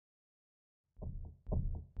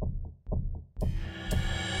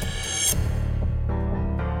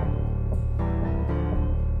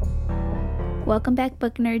Welcome back,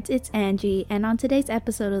 book nerds. It's Angie, and on today's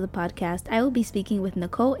episode of the podcast, I will be speaking with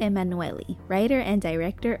Nicole Emanuele, writer and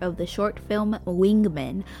director of the short film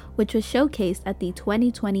Wingmen, which was showcased at the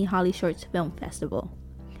 2020 Holly Shorts Film Festival.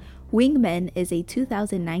 Wingmen is a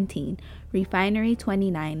 2019 Refinery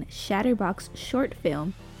 29 Shutterbox short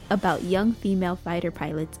film about young female fighter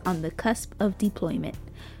pilots on the cusp of deployment.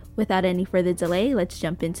 Without any further delay, let's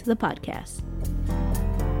jump into the podcast.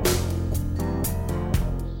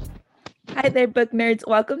 Hi there, book nerds.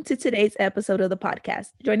 Welcome to today's episode of the podcast.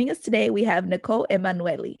 Joining us today, we have Nicole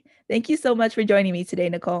Emanuele. Thank you so much for joining me today,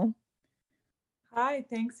 Nicole. Hi,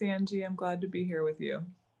 thanks, Angie. I'm glad to be here with you.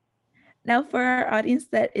 Now, for our audience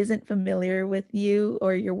that isn't familiar with you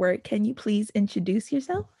or your work, can you please introduce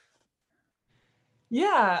yourself?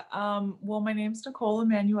 Yeah, well, my name's Nicole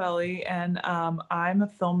Emanuele, and I'm a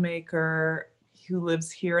filmmaker who lives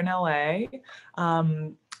here in LA.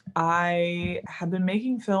 I have been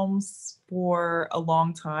making films for a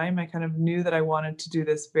long time. I kind of knew that I wanted to do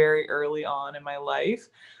this very early on in my life.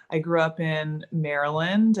 I grew up in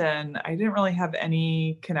Maryland and I didn't really have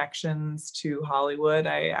any connections to Hollywood.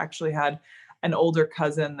 I actually had an older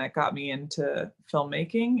cousin that got me into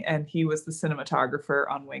filmmaking, and he was the cinematographer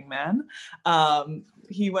on Wingmen.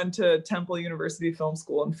 He went to Temple University Film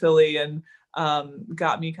School in Philly and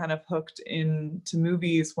got me kind of hooked into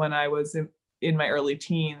movies when I was in my early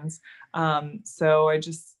teens. So I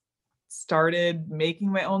just started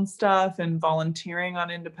making my own stuff and volunteering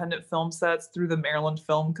on independent film sets through the Maryland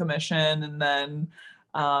Film Commission. And then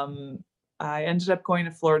I ended up going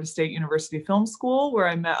to Florida State University Film School, where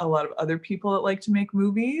I met a lot of other people that like to make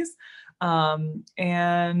movies.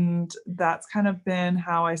 And that's kind of been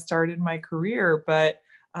how I started my career. But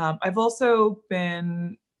I've also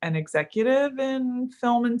been an executive in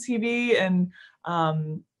film and TV. And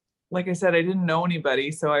like I said, I didn't know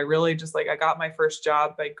anybody. So I really just I got my first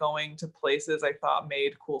job by going to places I thought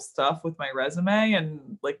made cool stuff with my resume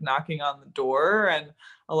and knocking on the door. And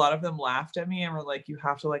a lot of them laughed at me and were like, you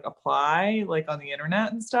have to apply on the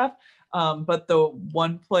internet and stuff. But the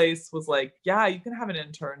one place was like, yeah, you can have an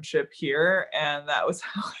internship here. And that was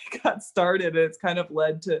how I got started. It's kind of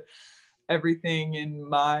led to everything in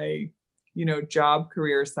my, job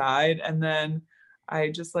career side. And then I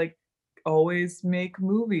just always make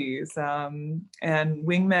movies. And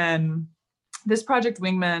Wingmen, this project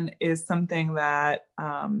Wingmen is something that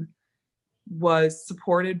was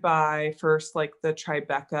supported by first the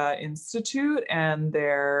Tribeca Institute, and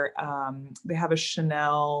they have a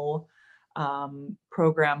Chanel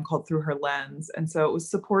program called Through Her Lens. And so it was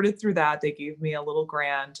supported through that. They gave me a little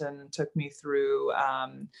grant and took me through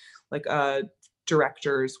a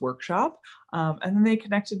director's workshop. And then they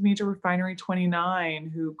connected me to Refinery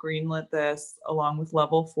 29, who greenlit this along with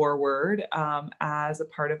Level Forward as a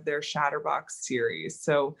part of their Shutterbox series.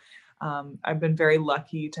 So I've been very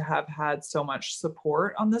lucky to have had so much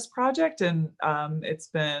support on this project. And it's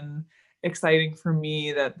been exciting for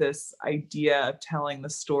me that this idea of telling the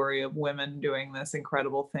story of women doing this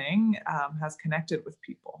incredible thing has connected with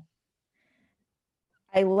people.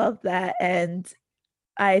 I love that. And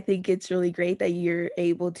I think it's really great that you were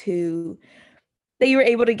able to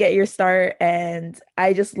get your start. And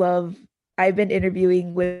I've been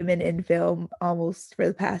interviewing women in film almost for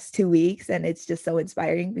the past 2 weeks, and it's just so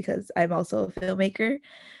inspiring because I'm also a filmmaker.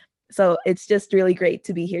 So it's just really great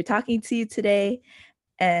to be here talking to you today.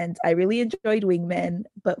 And I really enjoyed Wingmen.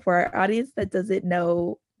 But for our audience that doesn't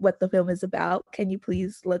know what the film is about, can you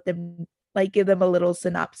please let them give them a little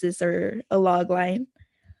synopsis or a log line?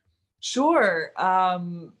 Sure.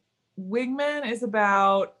 Wingmen is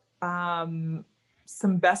about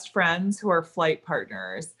some best friends who are flight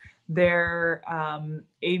partners. They're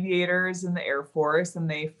aviators in the Air Force, and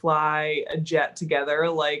they fly a jet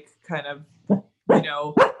together, kind of,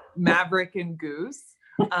 Maverick and Goose.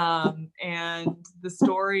 And the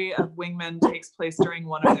story of Wingmen takes place during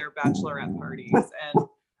one of their bachelorette parties,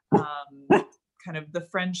 and kind of the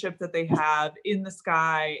friendship that they have in the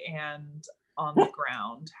sky and on the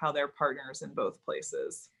ground, how they're partners in both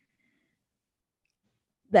places.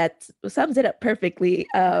 That sums it up perfectly.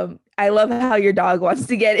 I love how your dog wants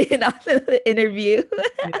to get in on the interview.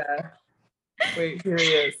 Yeah. Wait, here he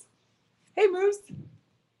is. Hey, Moose.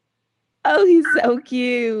 Oh, he's so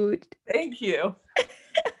cute. Thank you.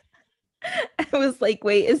 I was like,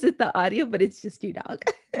 wait, is it the audio? But it's just your dog.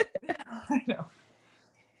 I know.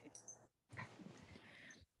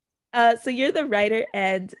 So you're the writer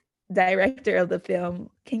and director of the film.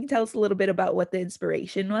 Can you tell us a little bit about what the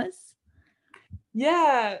inspiration was?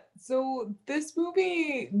 Yeah, so this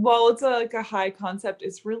movie, while it's a high concept,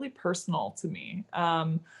 it's really personal to me.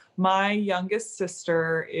 My youngest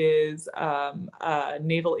sister is a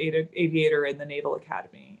naval aviator in the Naval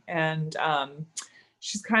Academy, and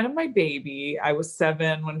she's kind of my baby. I was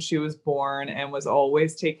 7 when she was born and was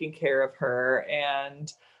always taking care of her.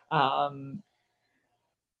 And um,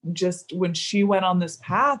 just when she went on this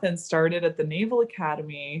path and started at the Naval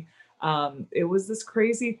Academy, it was this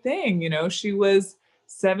crazy thing. You know, she was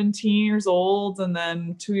 17 years old, and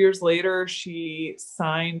then 2 years later, she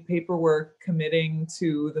signed paperwork committing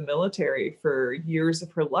to the military for years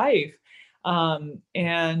of her life.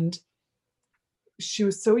 And she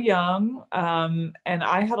was so young, and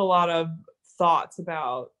I had a lot of thoughts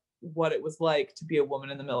about what it was like to be a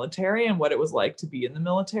woman in the military and what it was like to be in the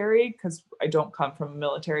military, because I don't come from a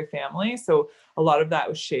military family. So a lot of that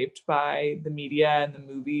was shaped by the media and the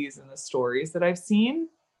movies and the stories that I've seen.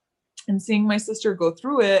 And seeing my sister go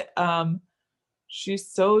through it, she's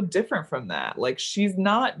so different from that. Like, she's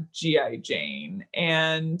not GI Jane,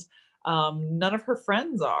 and none of her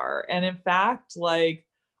friends are. And in fact, like,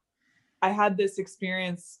 I had this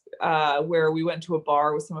experience where we went to a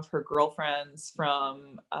bar with some of her girlfriends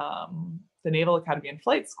from the Naval Academy and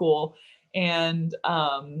Flight School, and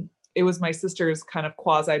it was my sister's kind of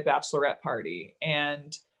quasi bachelorette party.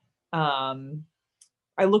 And um,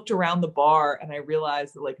 I looked around the bar and I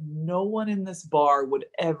realized that, like, no one in this bar would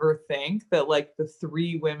ever think that, like, the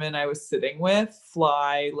 3 women I was sitting with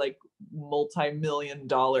fly like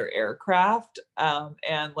multi-million-dollar aircraft.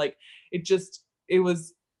 And like, it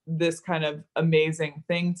was this kind of amazing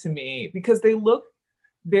thing to me because they look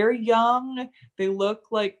very young. They look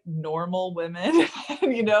like normal women.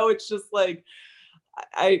 You know, it's just like,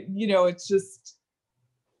 it's just,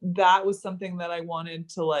 that was something that I wanted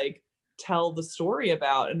to like tell the story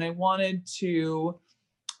about. And I wanted to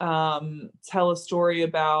tell a story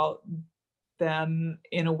about them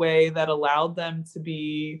in a way that allowed them to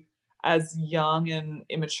be as young and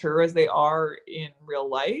immature as they are in real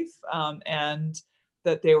life, and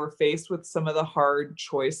that they were faced with some of the hard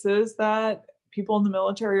choices that people in the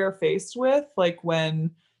military are faced with, like when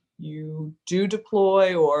you do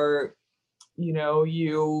deploy, or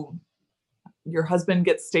your husband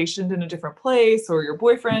gets stationed in a different place, or your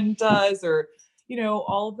boyfriend does, or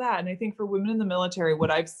all of that. And I think for women in the military, what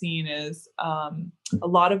I've seen is a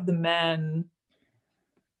lot of the men,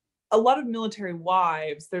 a lot of military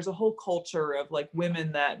wives, there's a whole culture of like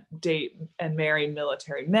women that date and marry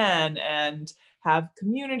military men and have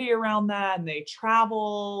community around that, and they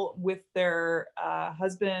travel with their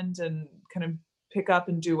husband and kind of pick up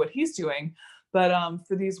and do what he's doing. But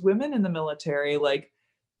for these women in the military, like,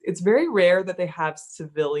 it's very rare that they have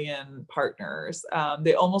civilian partners.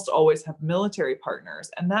 They almost always have military partners,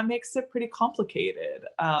 and that makes it pretty complicated.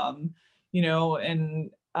 And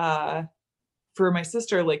for my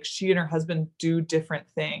sister, like, she and her husband do different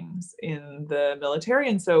things in the military.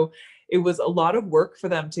 And so it was a lot of work for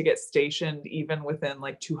them to get stationed even within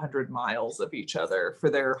like 200 miles of each other for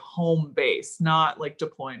their home base, not like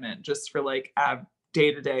deployment, just for like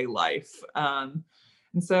day-to-day life. And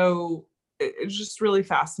so it's just really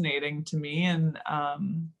fascinating to me. And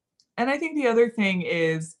I think the other thing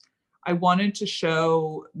is, I wanted to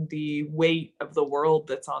show the weight of the world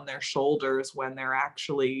that's on their shoulders when they're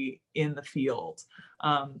actually in the field.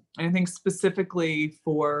 And I think specifically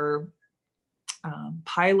for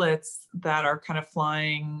pilots that are kind of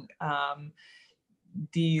flying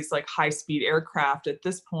these like high-speed aircraft at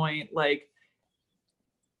this point, like,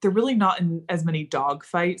 they're really not in as many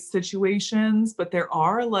dogfight situations, but there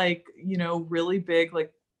are like, really big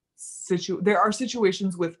like there are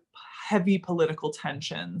situations with heavy political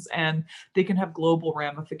tensions, and they can have global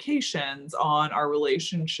ramifications on our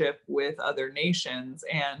relationship with other nations.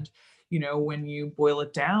 And when you boil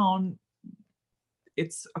it down,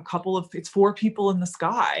 it's 4 people in the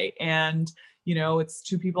sky, and it's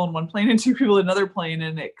 2 people in one plane and 2 people in another plane,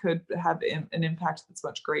 and it could have an impact that's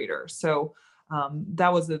much greater. So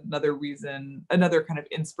that was another reason, another kind of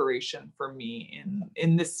inspiration for me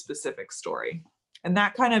in this specific story. And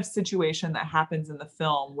that kind of situation that happens in the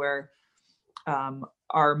film, where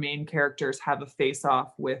our main characters have a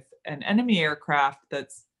face-off with an enemy aircraft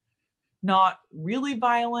that's not really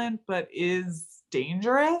violent but is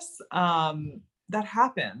dangerous, that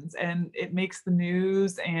happens, and it makes the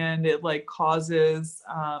news, and it like causes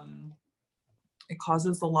a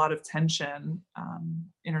lot of tension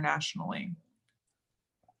internationally.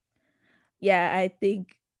 Yeah, I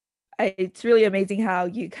think it's really amazing how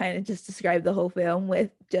you kind of just described the whole film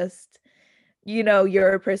with just,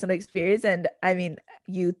 your personal experience. And I mean,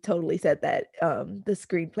 you totally said that the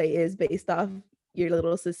screenplay is based off your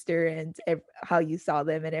little sister and how you saw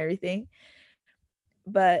them and everything.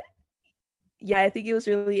 But yeah, I think it was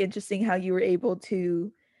really interesting how you were able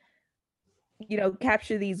to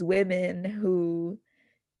capture these women who,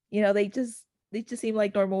 they just seem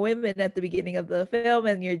like normal women at the beginning of the film,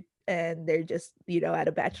 and they're just, at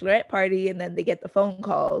a bachelorette party, and then they get the phone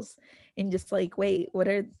calls and just like, wait,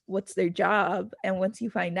 what's their job? And once you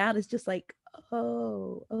find out, it's just like,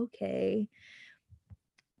 oh, okay.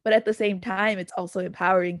 But at the same time, it's also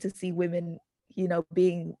empowering to see women,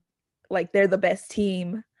 being like they're the best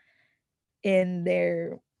team in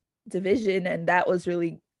their division, and that was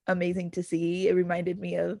really amazing to see. It reminded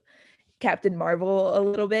me of Captain Marvel a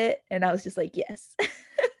little bit, and I was just like, yes.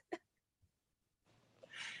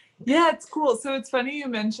 Yeah, it's cool. So it's funny you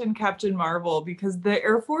mentioned Captain Marvel because the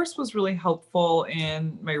Air Force was really helpful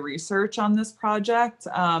in my research on this project.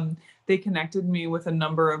 They connected me with a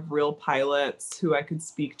number of real pilots who I could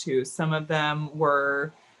speak to. Some of them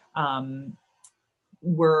were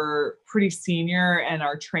pretty senior and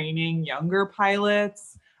are training younger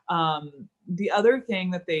pilots. The other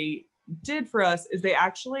thing that they did for us is they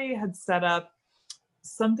actually had set up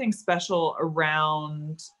something special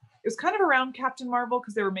around, it was kind of around Captain Marvel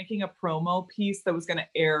because they were making a promo piece that was going to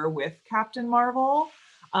air with Captain Marvel.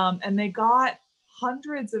 And they got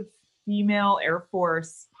hundreds of female Air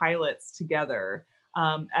Force pilots together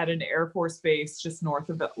at an Air Force base just north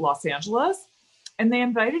of Los Angeles. And they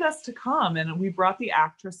invited us to come, and we brought the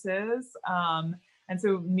actresses. And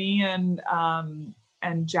so me and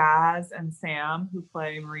Jazz and Sam, who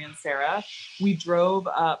play Marie and Sarah, we drove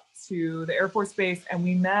up to the Air Force Base and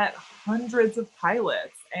we met hundreds of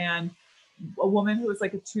pilots, and a woman who was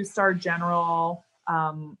like a 2-star general,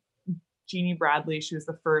 Jeannie Bradley. She was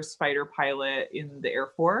the first fighter pilot in the Air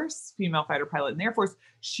Force, female fighter pilot in the Air Force.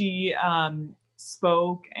 She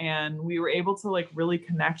spoke, and we were able to like really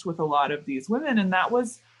connect with a lot of these women. And that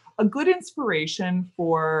was a good inspiration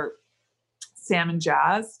for Sam and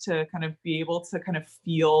Jazz to kind of be able to kind of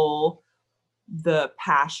feel the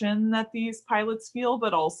passion that these pilots feel,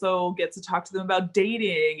 but also get to talk to them about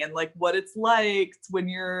dating and like what it's like when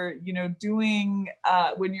you're, doing,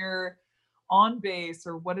 when you're on base,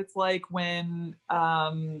 or what it's like when,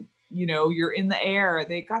 you're in the air.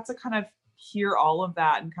 They got to kind of hear all of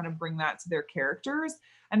that and kind of bring that to their characters.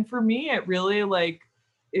 And for me, it really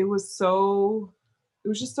it was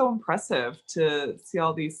just so impressive to see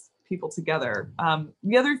all these people together.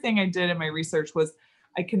 The other thing I did in my research was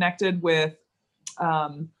I connected with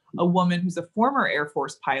a woman who's a former Air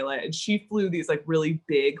Force pilot, and she flew these like really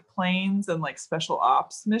big planes and like special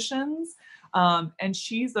ops missions. And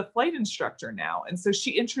she's a flight instructor now. And so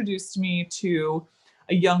she introduced me to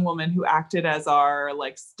a young woman who acted as our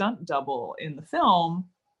like stunt double in the film.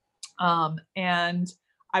 And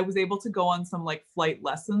I was able to go on some like flight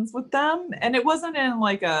lessons with them. And it wasn't in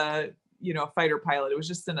like a, fighter pilot, it was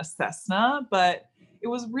just in a Cessna, but it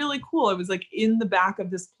was really cool. I was like in the back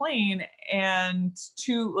of this plane, and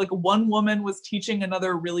one woman was teaching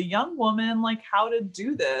another really young woman like how to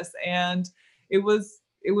do this. And it was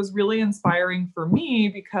really inspiring for me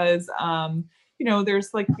because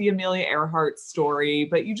there's like the Amelia Earhart story,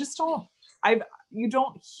 but you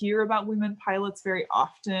don't hear about women pilots very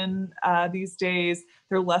often these days.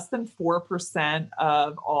 They're less than 4%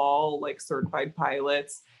 of all like certified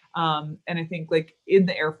pilots. And I think like in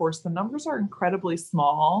the Air Force, the numbers are incredibly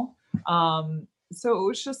small.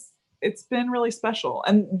 So it's been really special.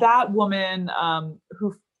 And that woman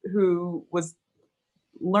who was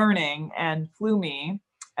learning and flew me,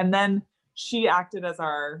 and then she acted as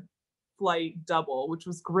our flight double, which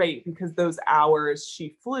was great because those hours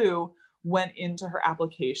she flew went into her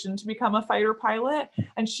application to become a fighter pilot.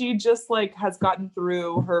 And she just like has gotten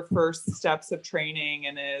through her first steps of training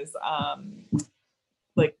and is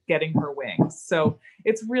like getting her wings. So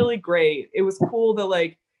it's really great. It was cool that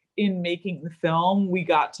like in making the film, we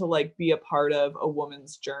got to like be a part of a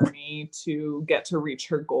woman's journey to get to reach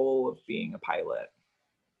her goal of being a pilot.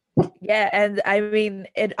 Yeah, and I mean,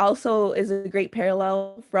 it also is a great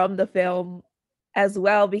parallel from the film as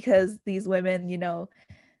well, because these women,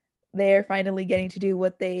 they're finally getting to do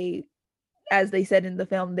what as they said in the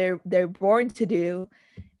film, they're born to do,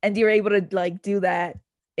 and you're able to like do that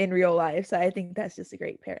in real life. So I think that's just a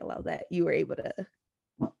great parallel that you were able to,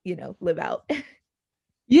 live out.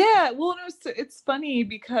 Yeah, well, it's funny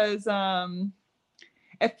because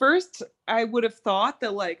at first I would have thought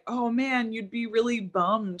that like, oh man, you'd be really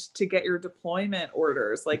bummed to get your deployment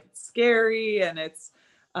orders. Like it's scary, and it's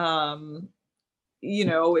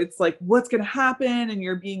it's like what's going to happen, and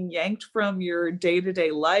you're being yanked from your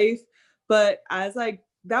day-to-day life. But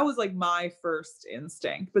that was like my first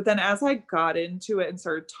instinct. But then as I got into it and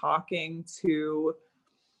started talking to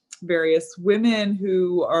various women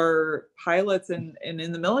who are pilots and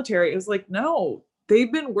in the military, it was like, no,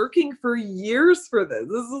 they've been working for years for this.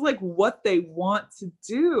 This is like what they want to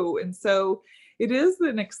do. And so it is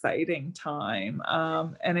an exciting time.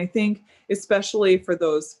 And I think especially for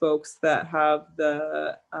those folks that have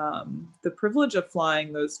the privilege of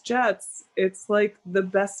flying those jets, it's like the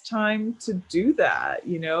best time to do that.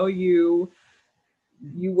 You know, you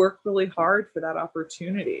work really hard for that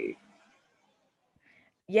opportunity.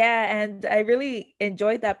 Yeah, and I really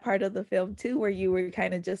enjoyed that part of the film too, where you were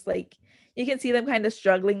kind of just like, you can see them kind of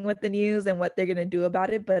struggling with the news and what they're gonna do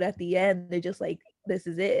about it, but at the end, they're just like, "This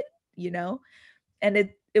is it," you know? And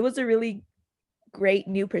it was a really great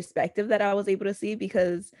new perspective that I was able to see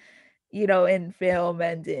because, in film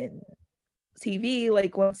and in TV,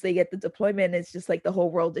 like, once they get the deployment, it's just like the whole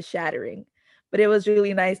world is shattering. But it was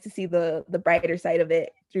really nice to see the brighter side of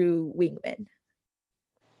it through Wingman.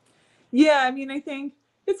 Yeah, I mean, I think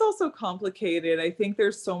it's also complicated. I think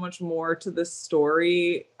there's so much more to this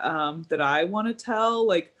story that I want to tell.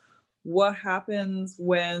 Like, what happens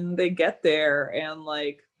when they get there? And,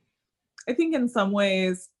 like, I think in some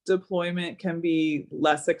ways, deployment can be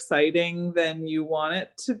less exciting than you want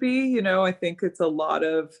it to be. You know, I think it's a lot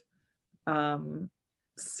of um,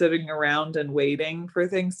 sitting around and waiting for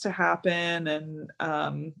things to happen. And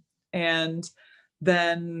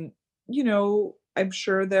then, I'm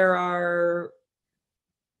sure there are,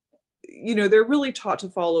 they're really taught to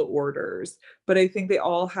follow orders, but I think they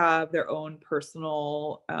all have their own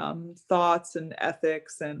personal thoughts and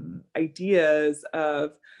ethics and ideas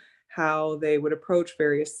of how they would approach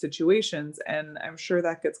various situations. And I'm sure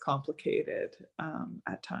that gets complicated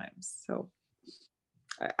at times. So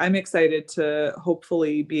I'm excited to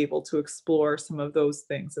hopefully be able to explore some of those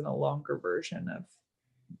things in a longer version of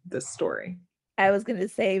this story. I was gonna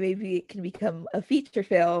say maybe it can become a feature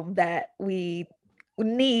film that we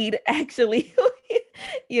need actually.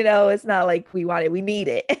 It's not like we want it, we need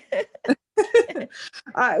it.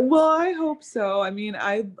 Well, I hope so. I mean,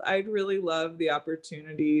 I'd really love the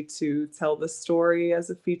opportunity to tell the story as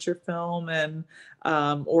a feature film and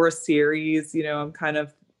or a series. I'm kind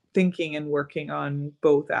of thinking and working on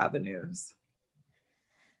both avenues.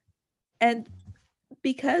 And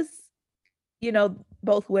because,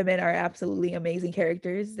 both women are absolutely amazing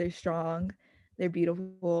characters, they're strong, they're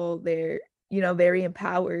beautiful, they're, very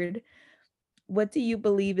empowered. What do you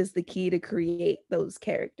believe is the key to create those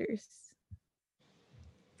characters?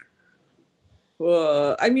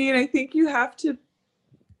 Well, I mean, I think you have to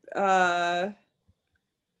uh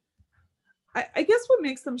I guess what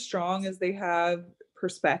makes them strong is they have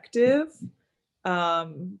perspective.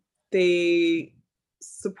 Um, they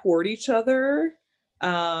support each other.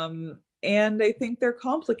 And I think they're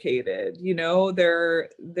complicated.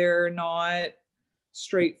 They're not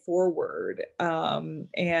straightforward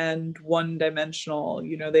and one dimensional.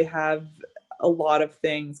 They have a lot of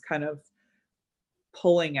things kind of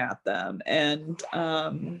pulling at them. And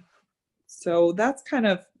so that's kind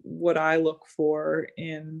of what I look for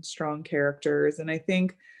in strong characters. And I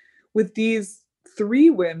think with these three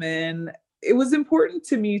women, it was important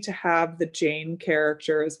to me to have the Jane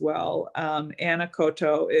character as well. Anna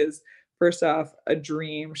Koto is, first off, a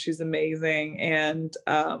dream. She's amazing. And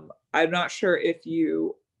I'm not sure if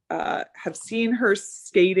you have seen her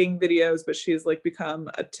skating videos, but she's like become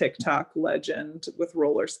a TikTok legend with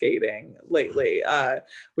roller skating lately,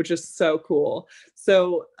 which is so cool.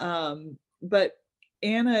 So, but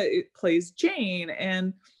Anna plays Jane,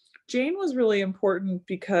 and Jane was really important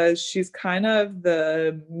because she's kind of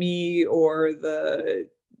the me or the,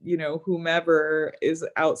 whomever is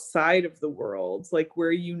outside of the world, like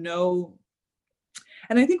where,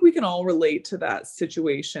 and I think we can all relate to that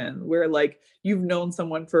situation where like you've known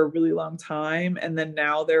someone for a really long time and then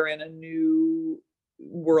now they're in a new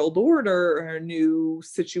world order or a new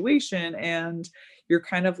situation and you're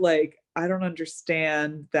kind of like, I don't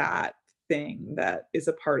understand that thing that is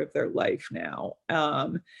a part of their life now.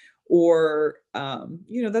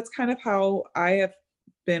 That's kind of how I have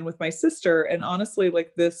been with my sister. And honestly,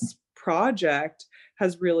 like this project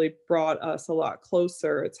has really brought us a lot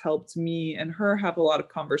closer. It's helped me and her have a lot of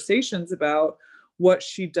conversations about what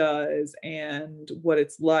she does and what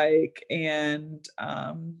it's like, and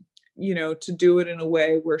to do it in a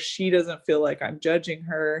way where she doesn't feel like I'm judging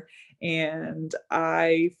her, and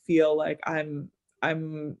I feel like I'm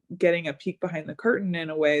getting a peek behind the curtain in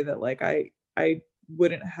a way that like I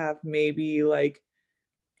wouldn't have maybe like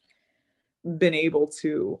been able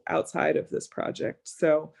to outside of this project.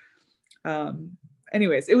 So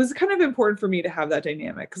anyways, it was kind of important for me to have that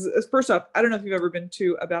dynamic because first off, I don't know if you've ever been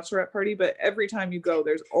to a bachelorette party, but every time you go,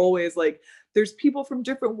 there's always like there's people from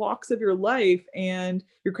different walks of your life and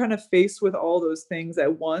you're kind of faced with all those things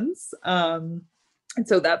at once. And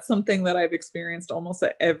so that's something that I've experienced almost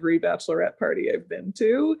at every bachelorette party I've been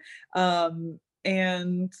to.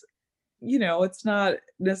 And it's not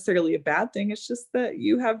necessarily a bad thing. It's just that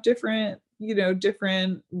you have different,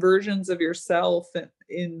 different versions of yourself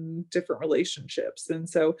in different relationships. And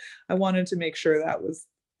so I wanted to make sure that was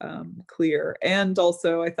clear. And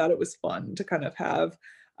also, I thought it was fun to kind of have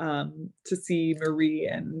to see Marie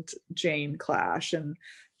and Jane clash. And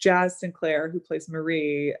Jazz Sinclair, who plays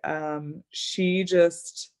Marie, she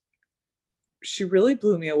really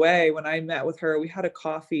blew me away when I met with her. We had a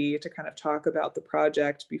coffee to kind of talk about the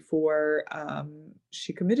project before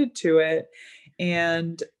she committed to it.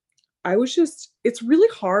 And it's really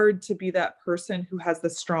hard to be that person who has the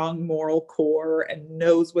strong moral core and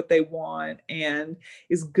knows what they want and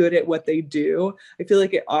is good at what they do. I feel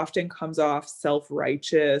like it often comes off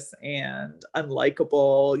self-righteous and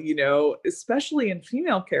unlikable, especially in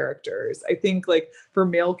female characters. I think like for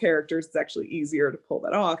male characters, it's actually easier to pull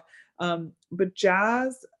that off. But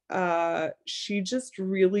Jazz, she just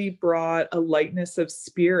really brought a lightness of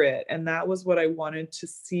spirit. And that was what I wanted to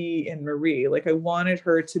see in Marie. Like I wanted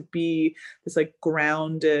her to be this like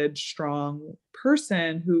grounded, strong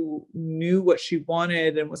person who knew what she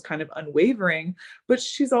wanted and was kind of unwavering. But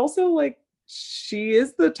she's also like, she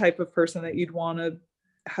is the type of person that you'd want to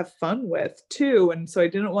have fun with too. And so I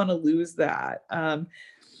didn't want to lose that.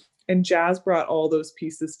 And Jazz brought all those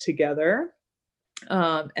pieces together.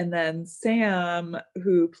 And then Sam,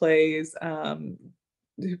 who plays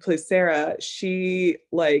Sarah, she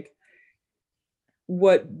like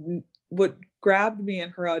what grabbed me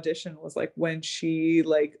in her audition was like when she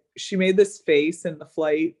made this face in the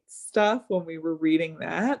flight stuff when we were reading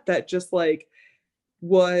that just like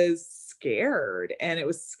was scared, and it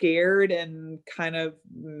was scared and kind of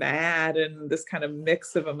mad and this kind of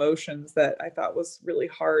mix of emotions that I thought was really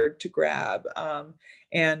hard to grab.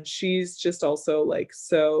 And she's just also like,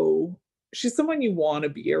 so she's someone you want to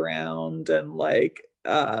be around and like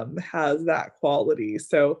has that quality.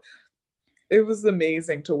 So it was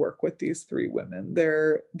amazing to work with these three women.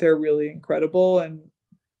 They're really incredible, and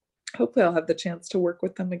hopefully I'll have the chance to work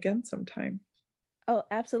with them again sometime. Oh,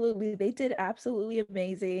 absolutely. They did absolutely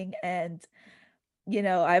amazing. And,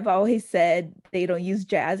 I've always said they don't use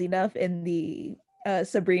Jazz enough in the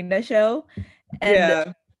Sabrina show. And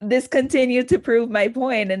Yeah. this continued to prove my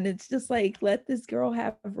point. And it's just like, let this girl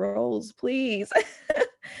have roles, please.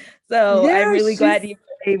 So I'm Yeah, really glad you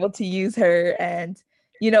were able to use her and,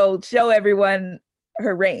 show everyone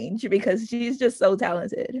her range because she's just so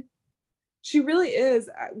talented. she really is.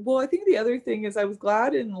 Well, I think the other thing is I was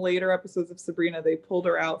glad in later episodes of Sabrina they pulled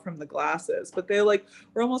her out from the glasses, but they like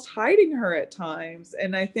were almost hiding her at times.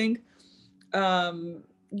 And I think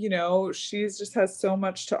she's just has so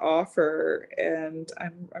much to offer, and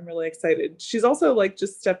I'm really excited. She's also like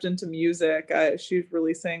just stepped into music. She's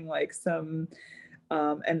releasing like some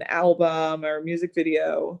an album or music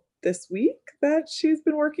video this week that she's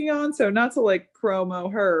been working on. So not to like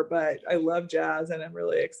promo her, but I love Jazz and I'm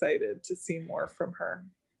really excited to see more from her.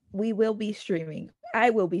 We will be streaming.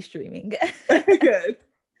 I will be streaming. Good.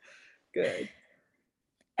 Good.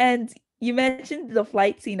 And you mentioned the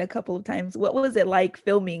flight scene a couple of times. What was it like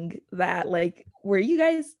filming that? Like, were you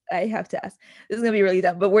guys, I have to ask, this is gonna be really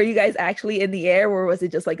dumb, but were you guys actually in the air or was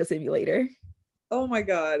it just like a simulator? Oh my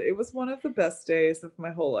God. It was one of the best days of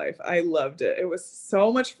my whole life. I loved it. It was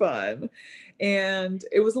so much fun. And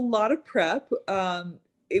it was a lot of prep.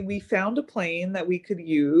 We found a plane that we could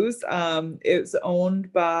use. It was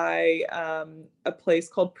owned by a place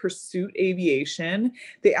called Pursuit Aviation.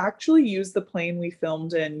 They actually use the plane we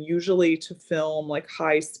filmed in usually to film like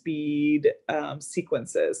high speed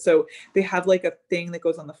sequences. So they have like a thing that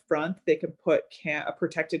goes on the front. They can put a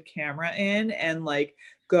protected camera in and like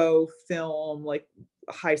go film like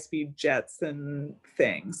high speed jets and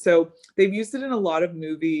things. So they've used it in a lot of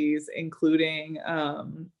movies, including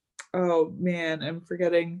oh man, I'm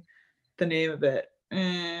forgetting the name of it.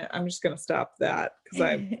 I'm just gonna stop that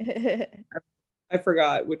because I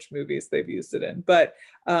forgot which movies they've used it in. But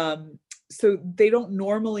so they don't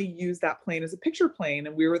normally use that plane as a picture plane,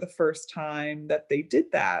 and we were the first time that they did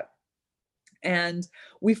that. And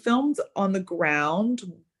we filmed on the ground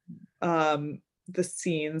the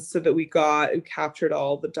scenes so that we captured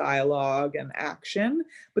all the dialogue and action.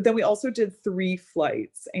 But then we also did 3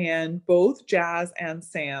 flights, and both Jazz and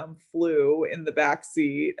Sam flew in the back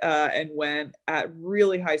seat and went at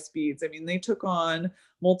really high speeds. I mean, they took on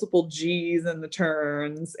multiple G's in the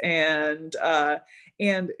turns, and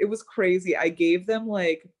it was crazy. I gave them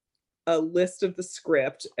like a list of the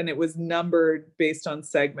script, and it was numbered based on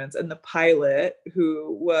segments. And the pilot,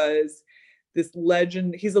 who was this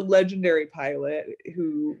legend. He's a legendary pilot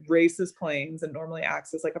who races planes and normally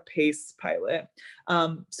acts as like a pace pilot.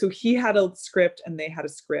 So he had a script and they had a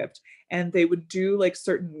script, and they would do like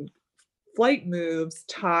certain flight moves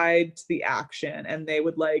tied to the action, and they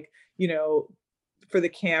would like, you know, for the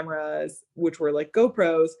cameras, which were like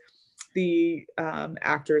GoPros, the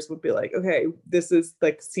actors would be like, okay, this is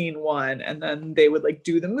like scene one, and then they would like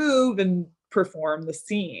do the move and perform the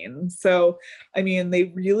scene. So I mean, they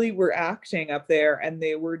really were acting up there, and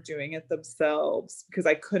they were doing it themselves because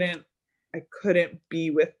I couldn't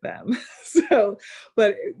be with them. So,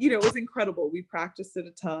 but you know, it was incredible. We practiced it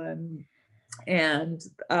a ton, and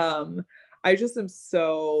I just am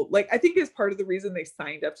so like, I think it's part of the reason they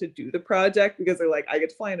signed up to do the project, because they're like, I get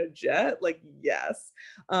to fly in a jet, like, yes.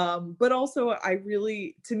 But also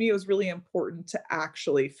to me, it was really important to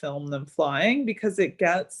actually film them flying, because it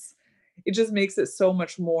just makes it so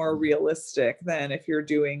much more realistic than if you're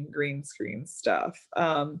doing green screen stuff.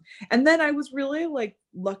 And then I was really like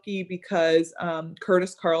lucky because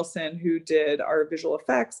Curtis Carlson, who did our visual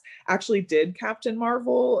effects, actually did Captain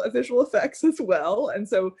Marvel visual effects as well. And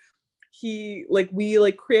so we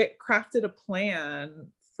crafted a plan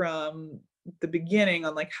from the beginning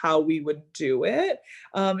on like how we would do it.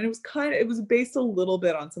 And it was based a little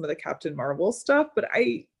bit on some of the Captain Marvel stuff, but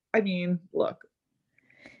I mean, look,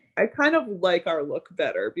 I kind of like our look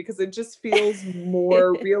better because it just feels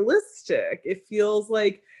more realistic. It feels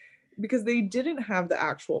like, because they didn't have the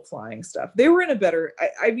actual flying stuff. They were in a better,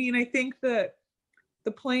 I mean, I think that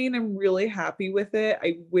the plane, I'm really happy with it.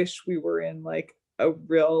 I wish we were in like a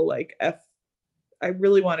real like I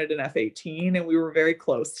really wanted an F-18, and we were very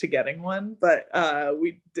close to getting one, but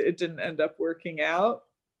it didn't end up working out.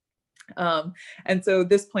 And so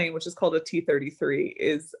this plane, which is called a T-33,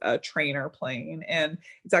 is a trainer plane, and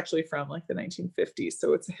it's actually from like the 1950s.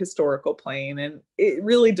 So it's a historical plane, and it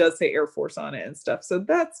really does say Air Force on it and stuff. So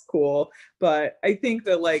that's cool. But I think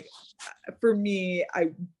that like, for me,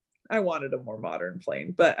 I wanted a more modern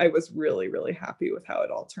plane, but I was really, really happy with how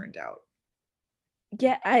it all turned out.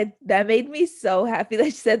 Yeah, that made me so happy that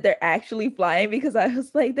you said they're actually flying, because I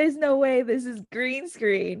was like, there's no way this is green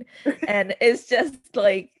screen. And it's just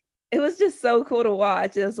like, it was just so cool to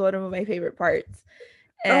watch. It was one of my favorite parts.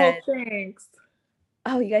 Oh, And thanks.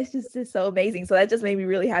 oh, you guys just did so amazing. So that just made me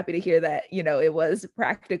really happy to hear that, it was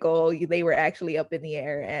practical. They were actually up in the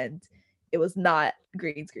air and it was not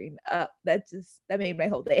green screen. That made my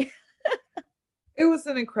whole day. It was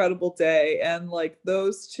an incredible day, and like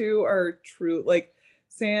those two are true, like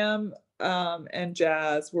Sam and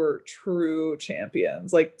Jazz were true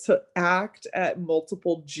champions. Like, to act at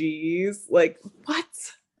multiple G's, like, what?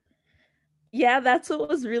 Yeah, that's what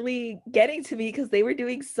was really getting to me, because they were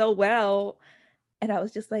doing so well. And I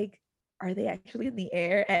was just like, are they actually in the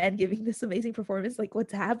air and giving this amazing performance? Like,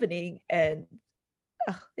 what's happening? And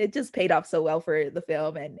it just paid off so well for the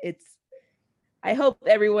film. And I hope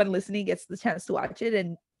everyone listening gets the chance to watch it.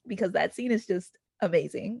 And because that scene is just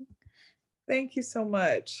amazing. Thank you so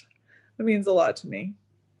much. It means a lot to me.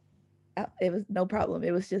 It was no problem.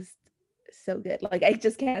 It was just so good. Like, I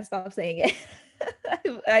just can't stop saying it.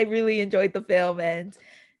 I really enjoyed the film. And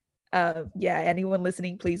yeah, anyone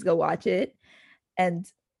listening, please go watch it.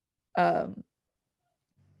 And um,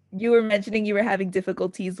 you were mentioning you were having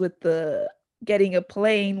difficulties with the getting a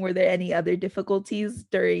plane. Were there any other difficulties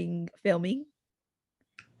during filming?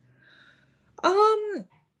 Um,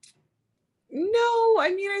 no,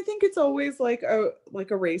 I mean, I think it's always like a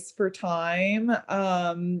race for time.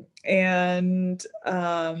 And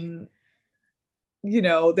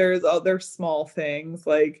there's other small things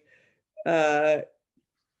like uh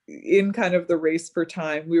in kind of the race for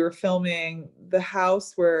time, we were filming the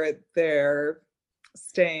house where they're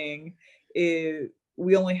staying.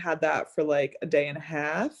 We only had that for like a day and a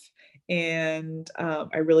half, and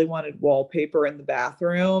I really wanted wallpaper in the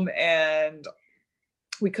bathroom, and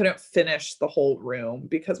we couldn't finish the whole room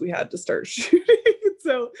because we had to start shooting.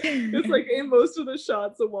 So it's like in most of the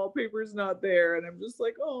shots, the wallpaper is not there. And I'm just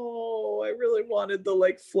like, oh, I really wanted the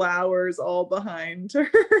like flowers all behind her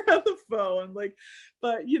on the phone. Like,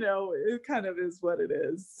 but it kind of is what it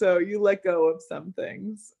is. So you let go of some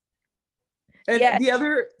things. And Yeah. the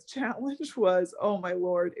other challenge was, oh my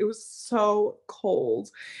Lord, it was so cold.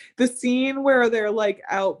 The scene where they're like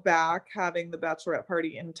out back having the bachelorette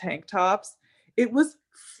party in tank tops, it was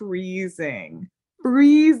freezing,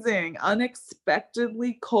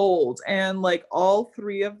 unexpectedly cold. And like all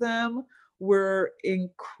three of them were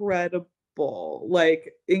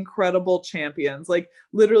like incredible champions. Like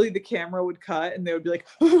literally the camera would cut and they would be like,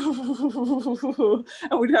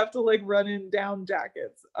 and we'd have to like run in down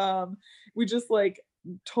jackets. We just like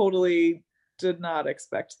totally did not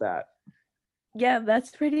expect that. Yeah,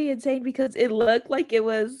 that's pretty insane because it looked like it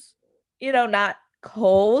was, not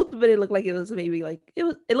cold, but it looked like it was maybe like it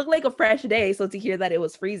looked like a fresh day. So to hear that it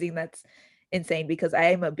was freezing, that's insane because I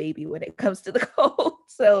am a baby when it comes to the cold.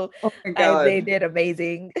 So Oh my they God. did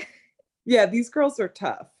amazing. Yeah, these girls are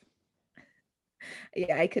tough.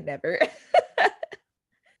 Yeah, I could never.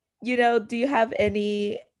 Do you have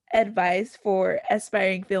any advice for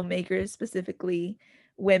aspiring filmmakers, specifically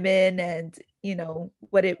women, and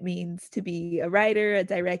what it means to be a writer, a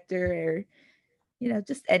director, or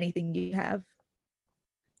just anything you have?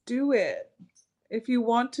 Do it. If you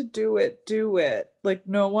want to do it, do it. Like,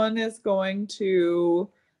 no one is going to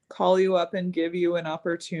call you up and give you an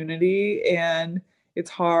opportunity. And it's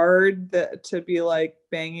hard to be like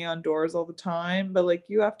banging on doors all the time, but like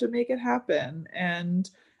you have to make it happen and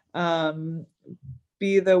um,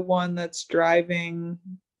 be the one that's driving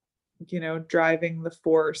the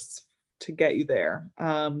force to get you there.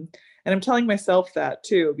 And I'm telling myself that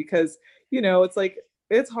too, because, it's like,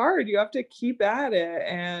 it's hard. You have to keep at it.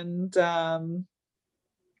 And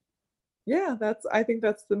yeah, I think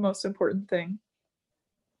that's the most important thing.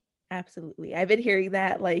 Absolutely. I've been hearing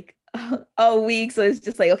that like all week. So it's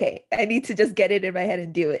just like, okay, I need to just get it in my head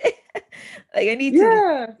and do it. Like I need to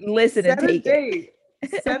Yeah. listen and Set a take it.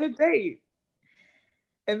 date. Set a date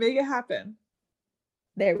and make it happen.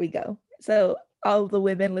 There we go. So all the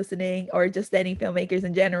women listening, or just any filmmakers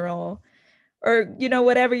in general, or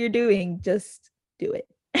whatever you're doing, just do it.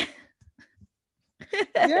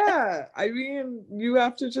 Yeah. I mean, you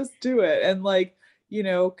have to just do it. And like,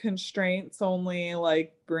 constraints only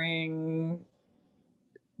like bring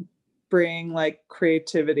like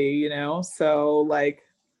creativity, So like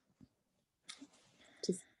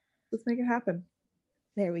just just make it happen.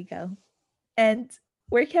 There we go. And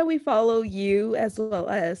where can we follow you as well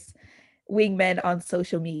as Wingmen on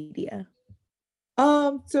social media?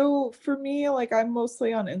 So for me, like I'm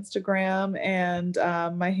mostly on Instagram and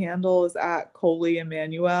my handle is at Coley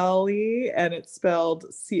Emanuele and it's spelled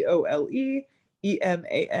ColeEmanuele.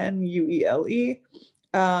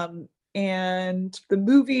 And the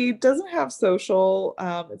movie doesn't have social,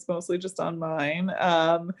 it's mostly just on mine.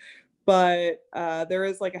 But there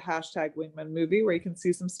is like a hashtag Wingman movie where you can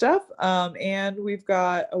see some stuff. And we've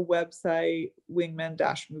got a website,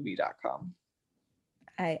 wingman-movie.com.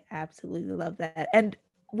 I absolutely love that. And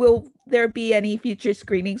will there be any future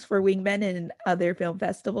screenings for Wingmen in other film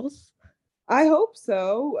festivals? I hope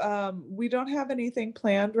so. We don't have anything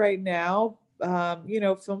planned right now.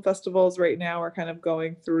 Film festivals right now are kind of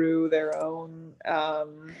going through their own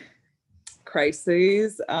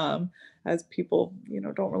crises, as people,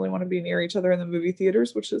 don't really want to be near each other in the movie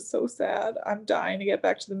theaters, which is so sad. I'm dying to get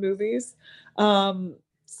back to the movies.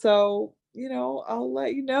 So, I'll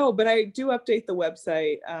let you know, but I do update the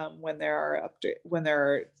website when there are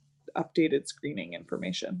updated screening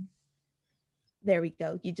information. There we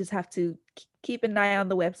go. You just have to keep an eye on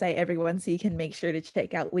the website, everyone, so you can make sure to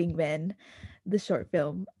check out Wingmen, the short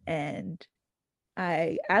film. And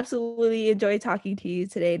I absolutely enjoyed talking to you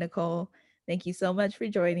today, Nicole. Thank you so much for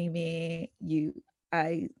joining me.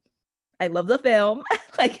 I I love the film.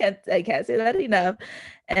 I can't say that enough.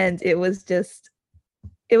 And it was just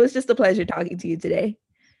a pleasure talking to you today.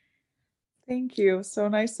 Thank you. So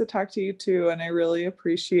nice to talk to you too. And I really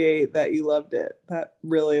appreciate that you loved it. That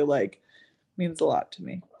really like means a lot to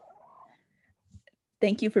me.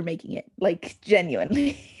 Thank you for making it, like,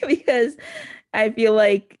 genuinely, because I feel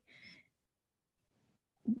like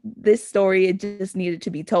this story, it just needed to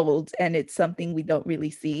be told, and it's something we don't really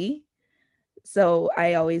see. So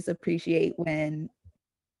I always appreciate when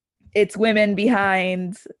it's women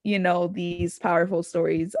behind, these powerful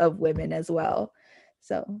stories of women as well.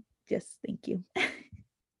 So just thank you.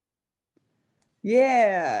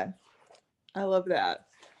 Yeah. I love that.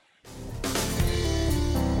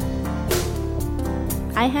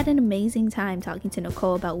 I had an amazing time talking to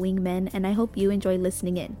Nicole about Wingmen, and I hope you enjoy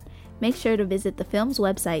listening in. Make sure to visit the film's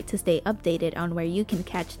website to stay updated on where you can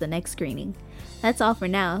catch the next screening. That's all for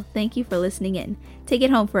now. Thank you for listening in. Take it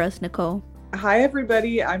home for us, Nicole. Hi,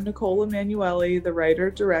 everybody. I'm Nicole Emanuele, the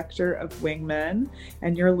writer-director of Wingmen,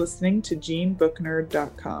 and you're listening to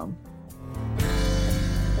JeanBookNerd.com.